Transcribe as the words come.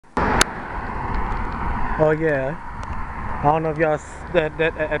Oh yeah. I don't know if y'all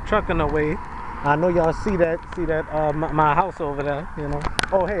that truck in the way. I know y'all see that my house over there. You know.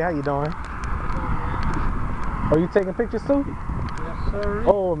 Oh hey, how you doing? Are you taking pictures too? Yes, sir.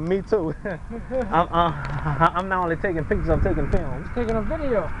 Oh, me too. I'm not only taking pictures, I'm taking films. Taking a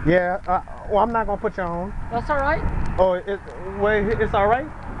video. Yeah. Well, I'm not gonna put you on. That's all right. Oh, it's all right.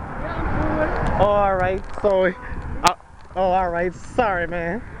 Yeah, I'm cool with it. Oh, all right. So, oh, all right. Sorry,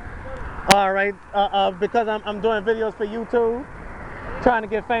 man. All right. Because I'm doing videos for YouTube, trying to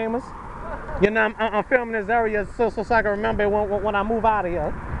get famous. You know, I'm filming this area so I can remember when I move out of here.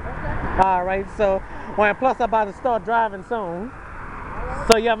 Okay. All right. So, well, plus I'm about to start driving soon.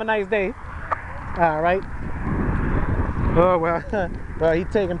 So you have a nice day. All right. Oh well, well he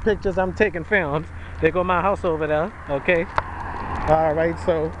taking pictures, I'm taking films. There go my house over there. Okay. All right.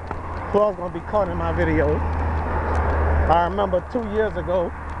 So who else gonna be caught in my video? I remember 2 years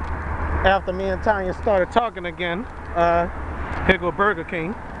ago, after me and Tanya started talking again. Here go Burger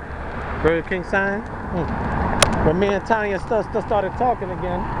King. Burger King sign. When me and Tanya started talking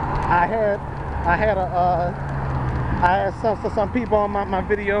again, I had some people on my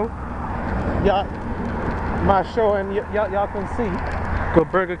video, y'all, my show, and y'all can see. Go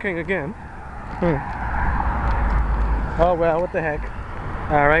Burger King again. Oh well, what the heck.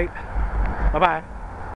 All right. Bye bye.